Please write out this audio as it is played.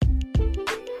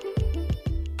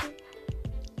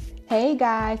Hey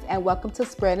guys, and welcome to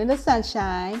Spreading the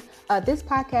Sunshine. This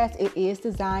podcast it is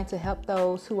designed to help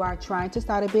those who are trying to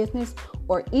start a business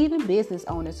or even business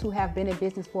owners who have been in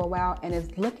business for a while and is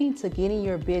looking to getting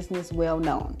your business well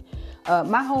known.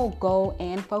 My whole goal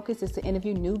and focus is to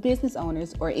interview new business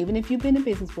owners, or even if you've been in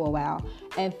business for a while,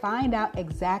 and find out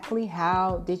exactly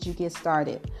how did you get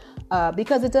started.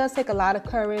 Because it does take a lot of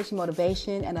courage,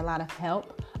 motivation, and a lot of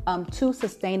help to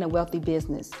sustain a wealthy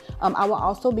business. I will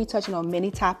also be touching on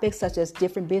many topics such as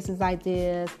different business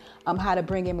ideas, how to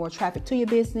bring in more traffic to your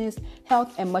business,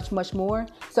 health, and much, much more.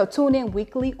 So tune in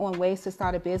weekly on ways to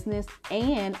start a business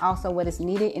and also what is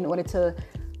needed in order to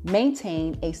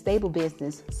maintain a stable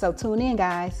business. So tune in,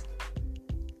 guys.